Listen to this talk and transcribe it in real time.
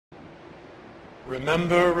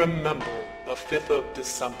Remember, remember, the 5th of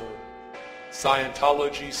December,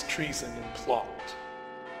 Scientology's treason and plot.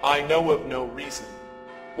 I know of no reason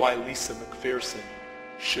why Lisa McPherson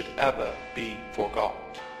should ever be forgot.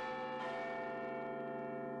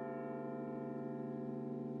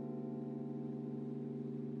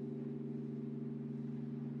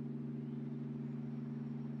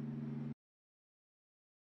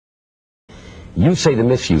 You say the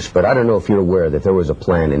misuse, but I don't know if you're aware that there was a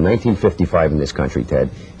plan in 1955 in this country, Ted,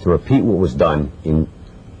 to repeat what was done in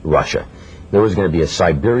Russia. There was going to be a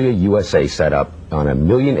Siberia, USA set up on 1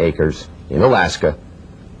 million acres in Alaska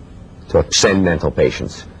to send mental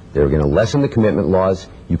patients. They were going to lessen the commitment laws.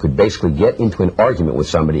 You could basically get into an argument with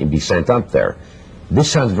somebody and be sent up there. This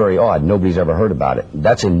sounds very odd. Nobody's ever heard about it.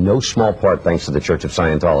 That's in no small part thanks to the Church of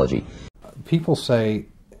Scientology. People say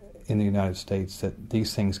in the United States that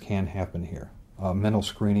these things can happen here. Mental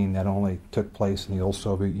screening that only took place in the old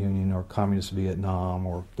Soviet Union or communist Vietnam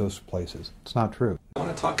or those places. It's not true. I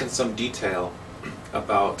want to talk in some detail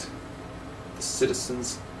about the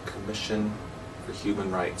Citizens Commission for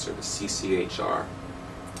Human Rights, or the CCHR.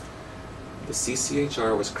 The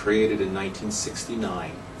CCHR was created in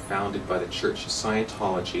 1969, founded by the Church of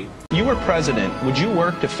Scientology. If you were president, would you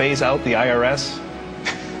work to phase out the IRS?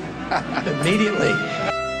 Immediately.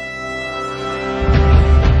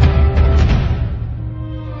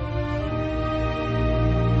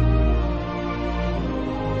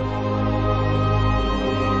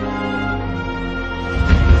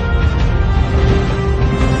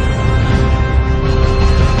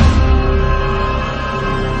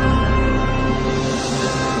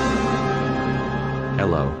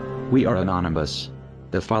 Hello, we are anonymous.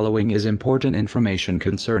 The following is important information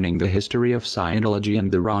concerning the history of Scientology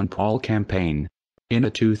and the Ron Paul campaign. In a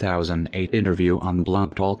 2008 interview on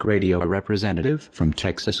Blog Talk Radio, a representative from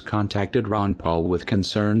Texas contacted Ron Paul with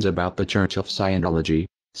concerns about the Church of Scientology,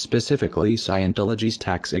 specifically Scientology's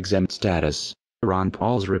tax-exempt status. Ron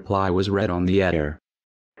Paul's reply was read on the air.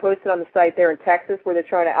 Posted on the site there in Texas where they're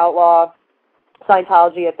trying to outlaw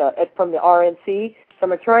Scientology from the RNC. So I'm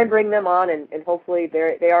going to try and bring them on, and hopefully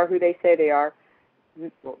they are who they say they are.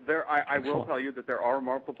 Well, I will tell you that there are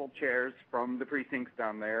multiple chairs from the precincts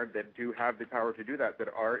down there that do have the power to do that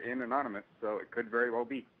are in anonymous, so it could very well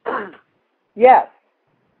be. Yes.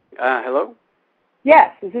 Hello?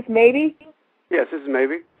 Yes. Is this Maybe? Yes, this is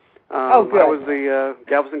Maybe. Oh, good. I was the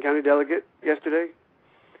Galveston County delegate yesterday.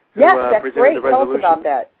 Yes, that's great. Tell us about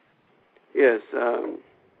that. Yes.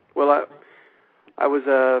 Well, I was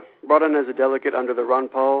brought in as a delegate under the Ron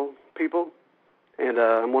Paul people, and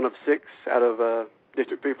I'm one of 6 out of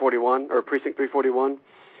District 341, or Precinct 341,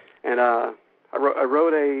 and I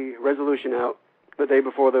wrote a resolution out the day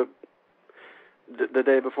before the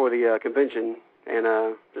convention,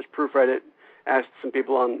 and just proofread it, asked some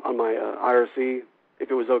people on my IRC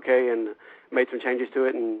if it was okay, and made some changes to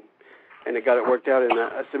it, and it got it worked out, and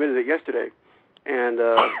I submitted it yesterday, and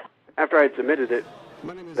after I had submitted it,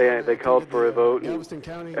 they called for a vote, and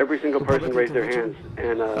every single person raised their hands,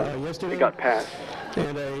 and it got passed.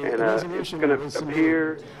 And it's going to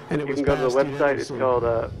appear, you can go to the website, it's called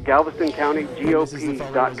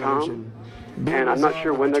GalvestonCountyGOP.com, and I'm not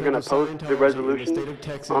sure when they're going to post the resolution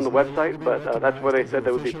on the website, but that's where they said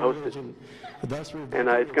they would be posted. And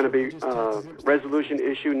it's going to be resolution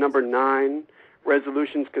issue number 9,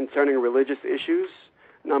 resolutions concerning religious issues,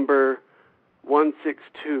 number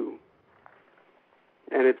 162.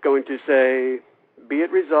 And it's going to say, be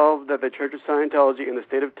it resolved that the Church of Scientology in the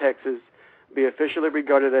state of Texas be officially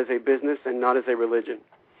regarded as a business and not as a religion.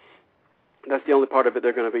 That's the only part of it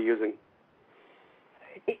they're going to be using.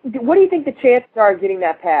 What do you think the chances are of getting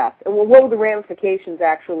that passed? And what will the ramifications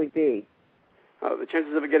actually be? The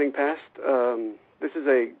chances of it getting passed, it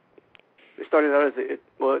started out as it's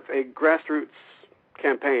a grassroots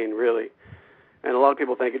campaign, really. And a lot of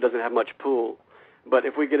people think it doesn't have much pull. But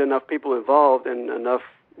if we get enough people involved and enough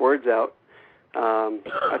words out,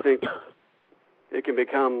 I think it can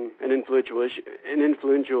become an influential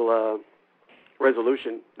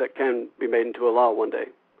resolution that can be made into a law one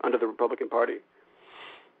day under the Republican Party.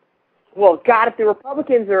 Well, God, if the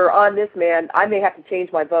Republicans are on this, man, I may have to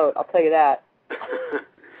change my vote. I'll tell you that.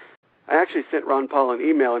 I actually sent Ron Paul an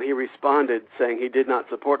email, and he responded saying he did not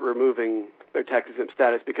support removing their tax-exempt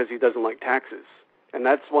status because he doesn't like taxes. And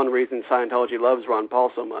that's one reason Scientology loves Ron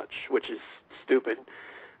Paul so much, which is stupid.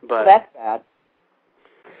 But that's bad.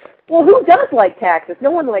 Well, who does like taxes? No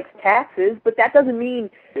one likes taxes, but that doesn't mean,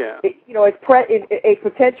 a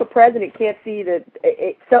potential president can't see that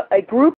a group